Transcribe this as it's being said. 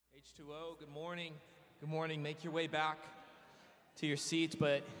H2O, good morning. Good morning. Make your way back to your seats,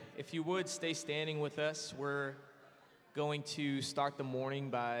 but if you would, stay standing with us. We're going to start the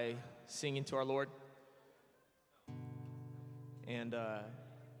morning by singing to our Lord. And,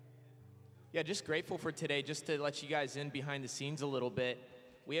 just grateful for today, just to let you guys in behind the scenes a little bit.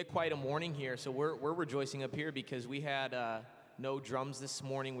 We had quite a morning here, so we're rejoicing up here because we had no drums this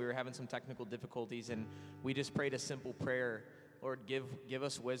morning. We were having some technical difficulties, and we just prayed a simple prayer. Lord, give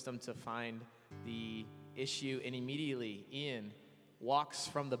us wisdom to find the issue, and immediately Ian walks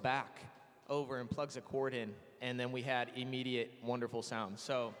from the back over and plugs a cord in, and then we had immediate wonderful sound.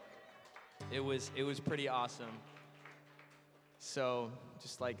 So it was pretty awesome. So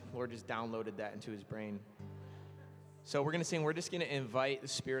just like Lord just downloaded that into his brain. So we're going to sing. We're just going to invite the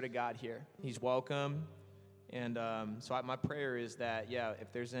Spirit of God here. He's welcome. And my prayer is that,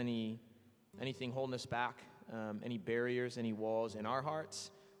 if there's anything holding us back, any barriers, any walls in our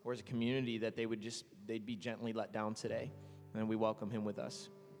hearts, or as a community, that they'd be gently let down today. And we welcome him with us.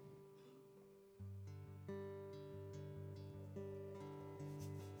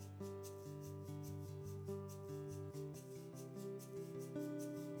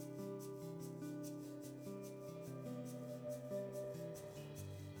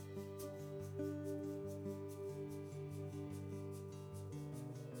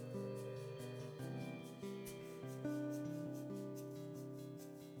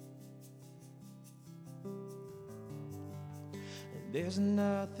 There's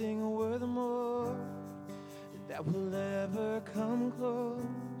nothing worth more that will ever come close.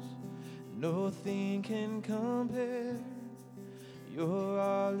 Nothing can compare. You're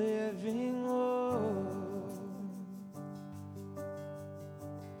our living Lord.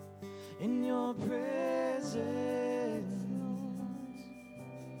 In your presence,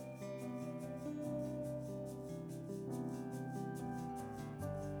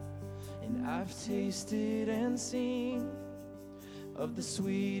 and I've tasted and seen of the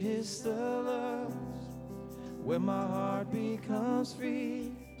sweetest of loves, where my heart becomes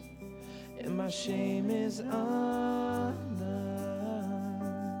free and my shame is undone.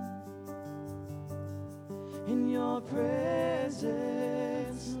 In your presence,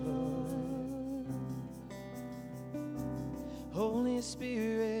 Lord, Holy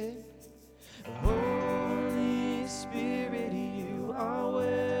Spirit, Holy Spirit, you are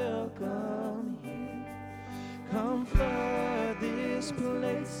welcome here. Come flood this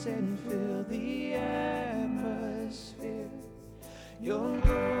place and fill the atmosphere. Your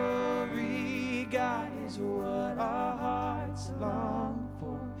glory, God, is what our hearts long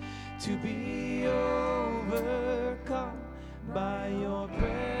for, to be overcome by your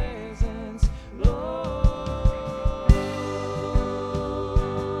presence, Lord.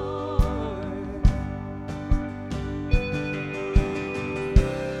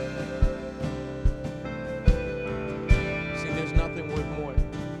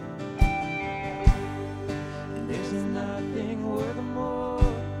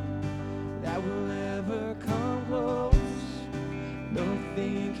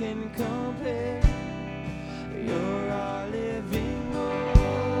 Can compare. You're our living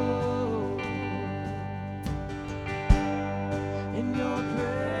Lord. In your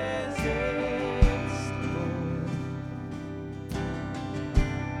presence, Lord,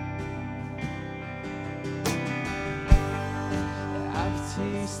 I've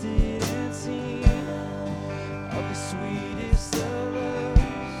tasted and seen of the sweetest of loves,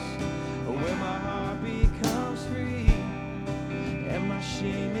 where my heart becomes free and my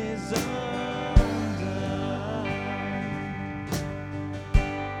shame is undone.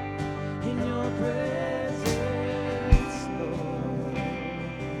 In your presence, Lord,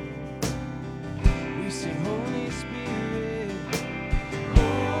 we sing, Holy Spirit,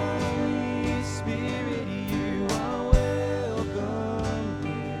 Holy Spirit, you are welcome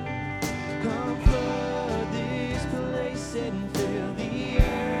here. Come flood this place and fill the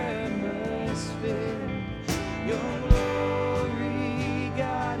atmosphere. Your glory,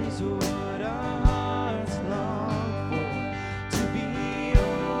 God, is what our hearts long for, to be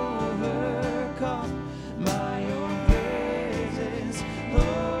overcome by your presence,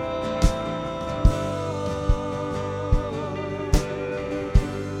 Lord.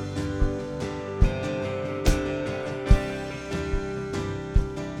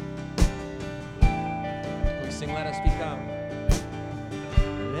 We sing, let us become.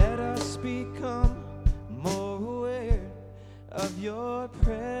 Let us become more aware of your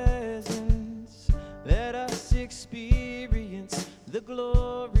presence. Let us experience the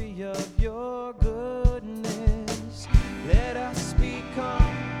glory of your goodness. Let us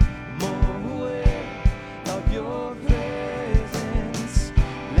become more aware of your presence.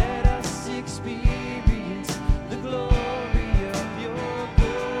 Let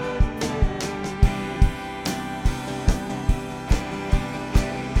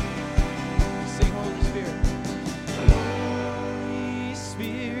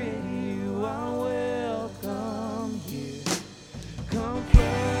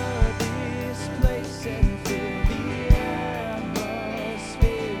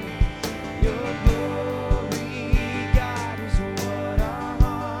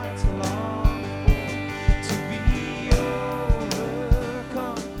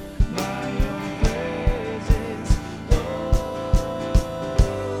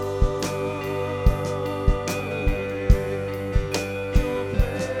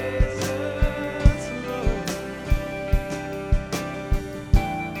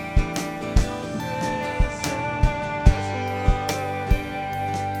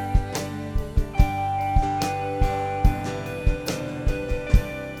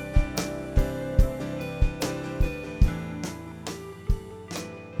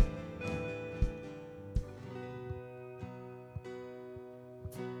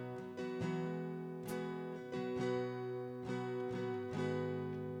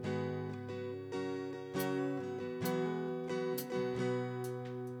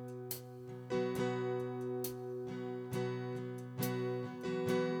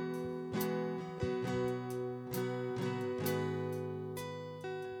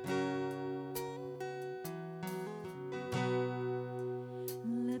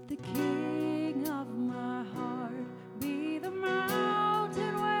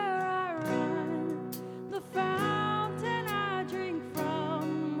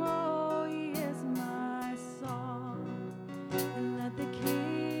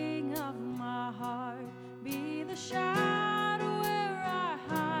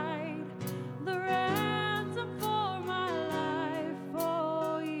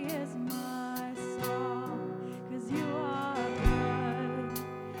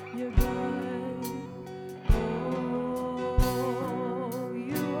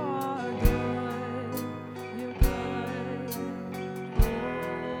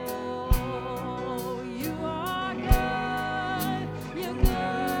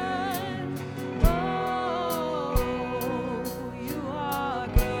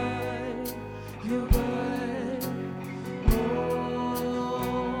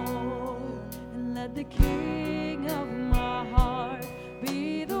the King of my heart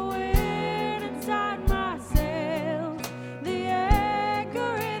be the wind inside my sails, the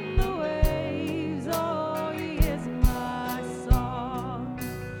anchor in the waves. Oh, he is my song.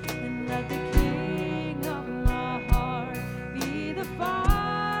 And let the King of my heart be the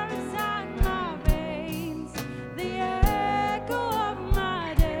fire inside my veins, the echo of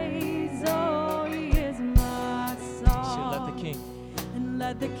my days. Oh, he is my song. Let the King. And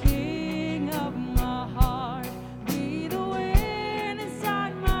let the King of my heart be the wind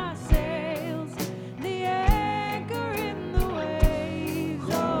inside my sails, the anchor in the waves.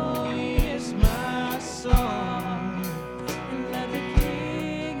 Oh, he is my song. And let the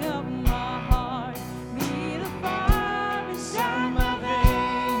King of my heart be the fire inside my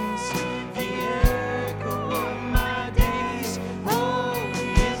veins, the echo of my days. Oh,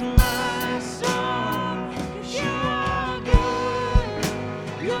 he is my song. 'Cause you are good,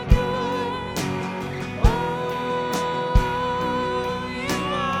 you're good. Oh, you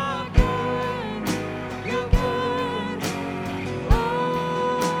are good, you're good. Oh,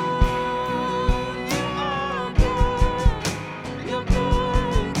 you are good, you're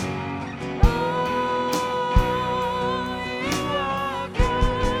good. Oh, you are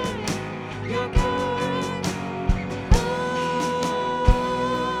good, you're good.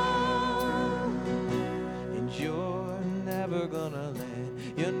 And you're never gonna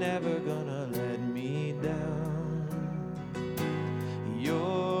let me down.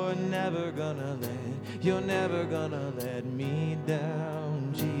 You're never gonna let me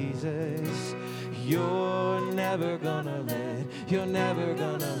down, Jesus. You're never gonna let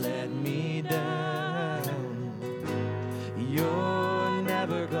me down.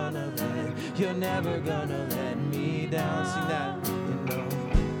 You're never gonna let me down. Sing that, you know.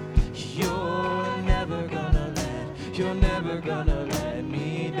 You're never gonna let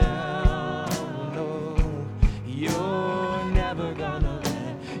me down. No, you're never gonna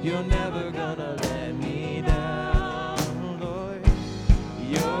let me down, Lord.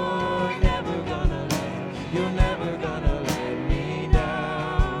 You're never gonna let me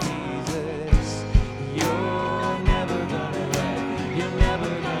down, Jesus. You're never gonna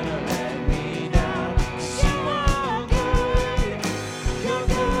let me down. 'Cause you are good, you're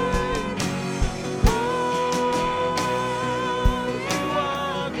good. Oh, you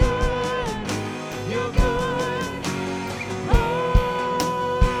are good, you're good. Oh,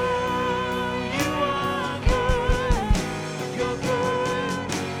 you are good, you're good.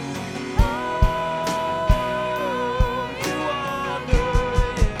 Oh, you are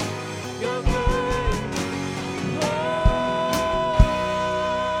good, you're good.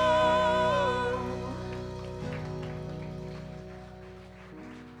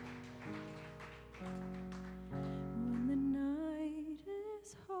 when the night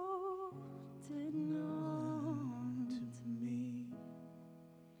is holding on to me,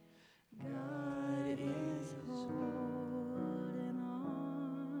 God is holding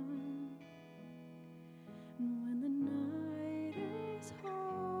on. And when the night is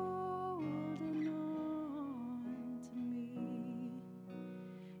holding on to me,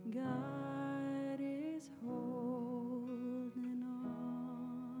 God is holding on.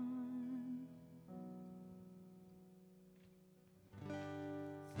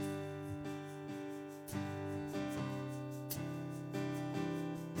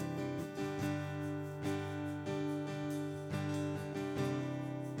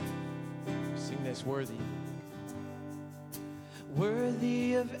 Sing this, worthy.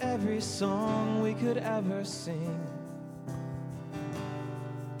 Worthy of every song we could ever sing,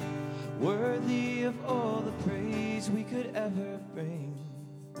 worthy of all the praise we could ever bring,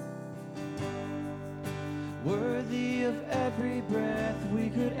 worthy of every breath we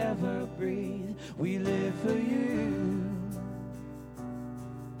could ever breathe. We live for you,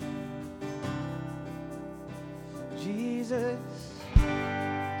 Jesus.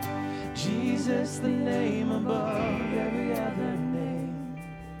 Jesus, the name above every other name.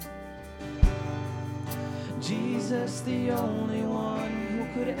 Jesus, the only one who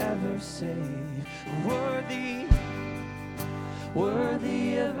could ever save. Worthy,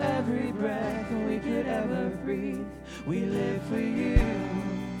 worthy of every breath we could ever breathe. We live for you.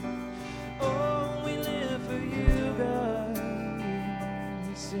 Oh, we live for you, God.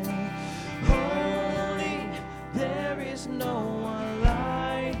 We sing, holy, there is no one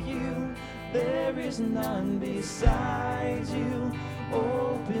like you. There is none beside you.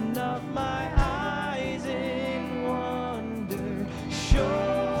 Open up my eyes in wonder.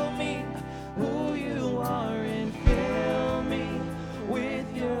 Show me who you are and fill me with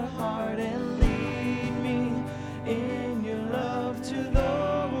your heart and lead me in your love to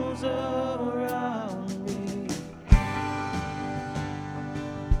those around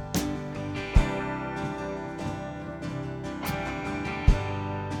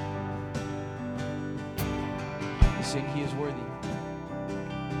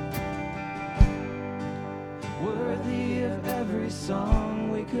of every song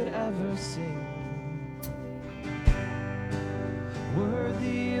we could ever sing.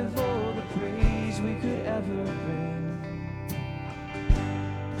 Worthy of all the praise we could ever bring.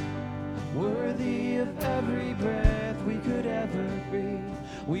 Worthy of every breath we could ever breathe.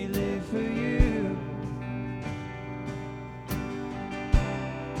 We live for you.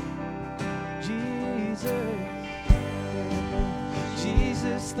 Jesus,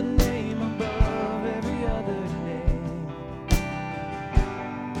 Jesus, the name above every other name.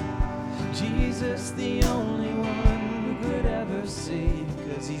 Jesus, the only one who could ever see,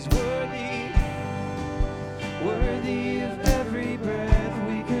 'cause he's worthy, worthy of every breath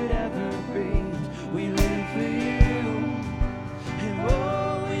we could ever breathe. We live for you, and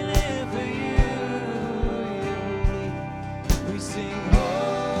oh, we live for you. We sing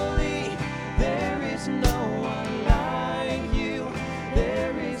holy, there is no one like you,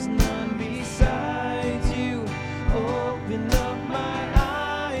 there is none besides you. Open up my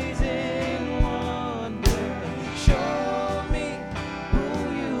eyes in wonder, show me who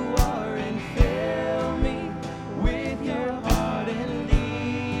you are and fill me with your heart and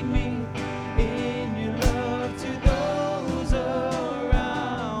lead me in your love to those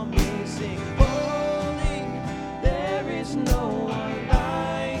around me. Sing holy, there is no one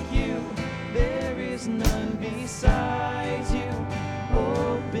like you, there is none besides you.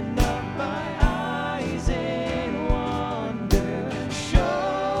 Open up my eyes in wonder,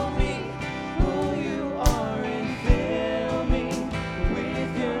 show me who you are and fill me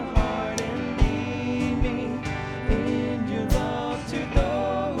with your heart and lead me in your love to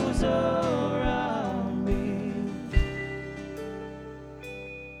those around me.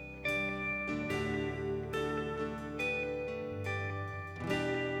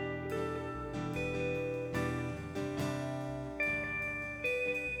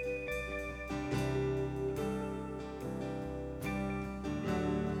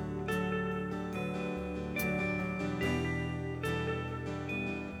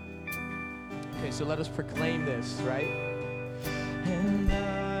 Okay, so let us proclaim this, right? And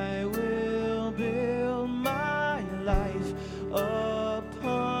I will build my life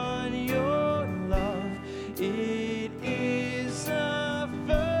upon your love. It is a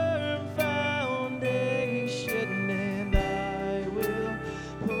firm foundation, and I will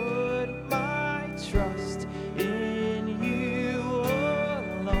put my trust in you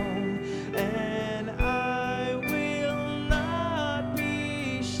alone, and I will not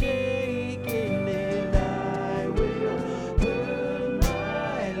be shaken, and I will put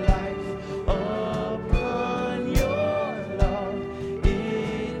my life upon your love.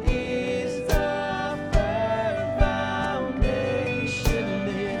 It is the firm foundation,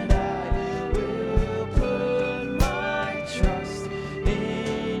 and I will put my trust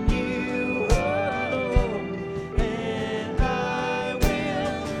in you alone, and I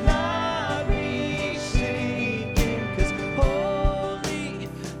will not be shaken. 'Cause holy,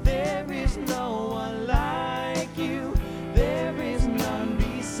 there is no one like you, there is none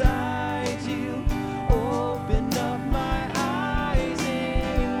besides you. Open up my eyes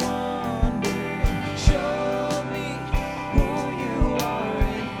in wonder, show me who you are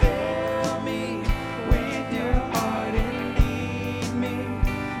and fill me with your heart and lead me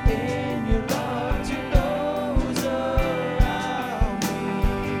in your love to those around me.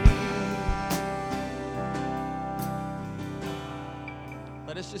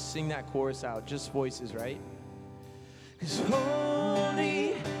 Let us just sing that chorus out, just voices, right? 'Cause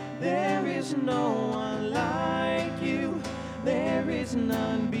holy, there is no one like you, there is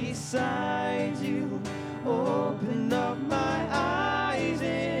none besides you. Open up my eyes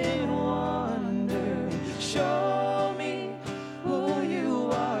in wonder, show me who you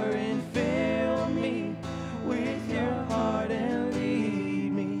are and fill me with your heart and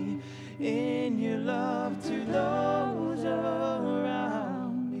lead me in your love to those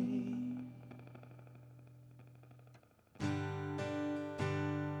around me.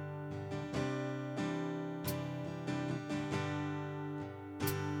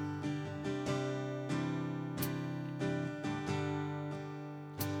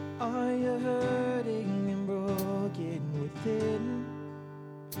 Are you hurting and broken within?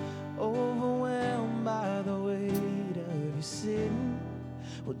 Overwhelmed by the weight of your sin?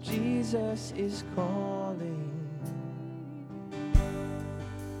 Well, Jesus is calling.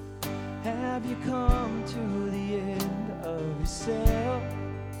 Have you come to the end of yourself?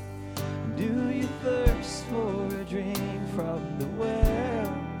 Do you thirst for a drink from the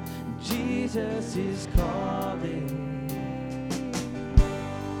well? Jesus is calling.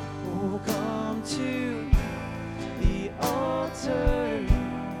 Oh, come to the altar.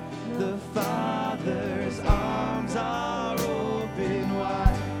 The Father's arms are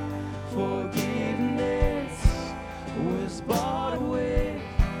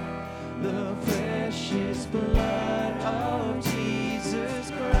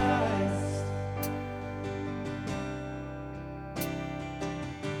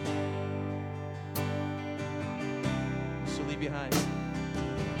behind.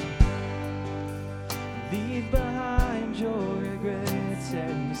 Leave behind your regrets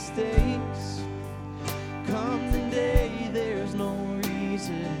and mistakes. Come the day, there's no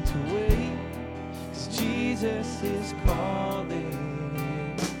reason to wait, 'cause Jesus is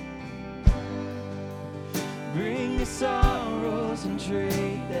calling. Bring your sorrows and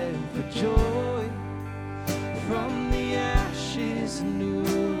trade them for joy. From the ashes, a new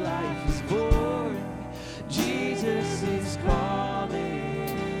life is born. Jesus is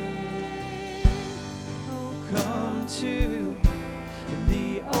calling. Oh, come to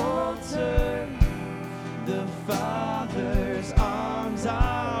the altar. The Father's arms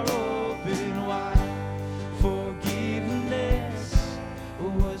are open wide. Forgiveness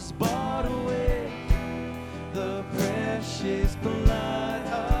was bought with the precious blood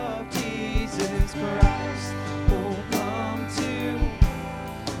of Jesus Christ. Oh, come to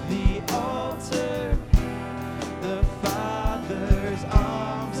the altar. The Father's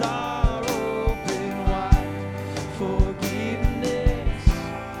arms are open wide. Forgiveness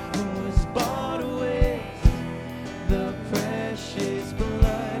was bought with the precious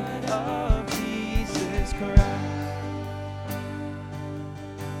blood of Jesus Christ.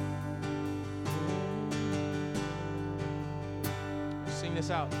 Sing this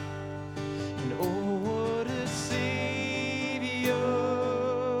out. And oh, what a Savior,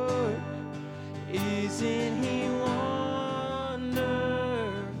 isn't He wonderful?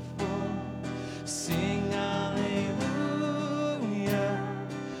 Sing hallelujah,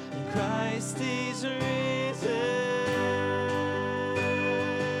 Christ is risen.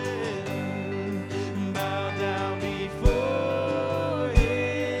 Bow down before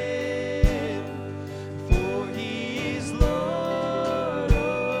Him, for He is Lord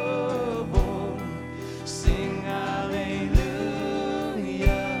of all. Sing hallelujah,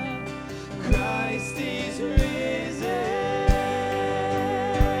 Christ is risen.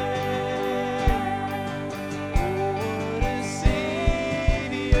 Oh, what a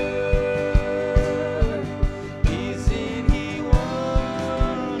Savior, isn't He wonderful?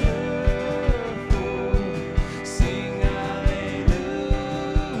 Sing hallelujah,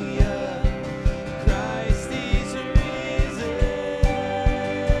 Christ is risen.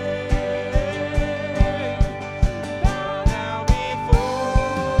 Bow down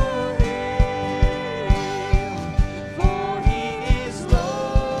before Him, for He is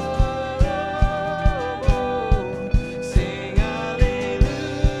Lord of all. Sing hallelujah,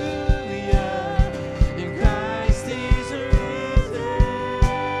 and Christ is risen.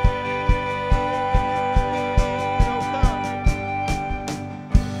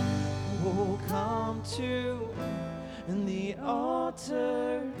 Oh, come to the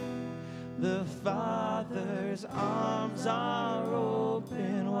altar. The Father's arms are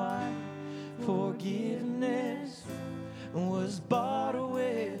open wide. Forgiveness was bought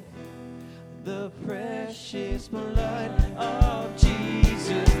with the precious blood of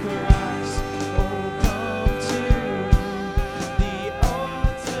Jesus Christ. Oh, come to the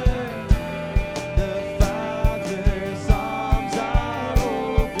altar. The Father's arms are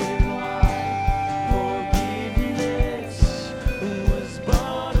open wide. Forgiveness was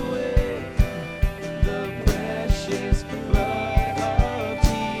bought with the precious blood of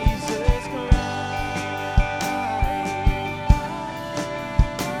Jesus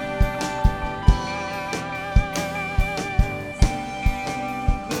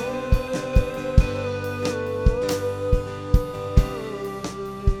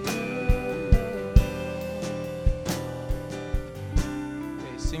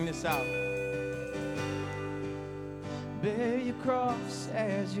Okay, sing this out. Bear your cross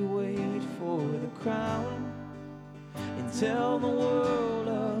as you wait for the crown, and tell the world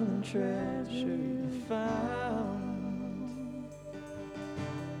of the treasure you find.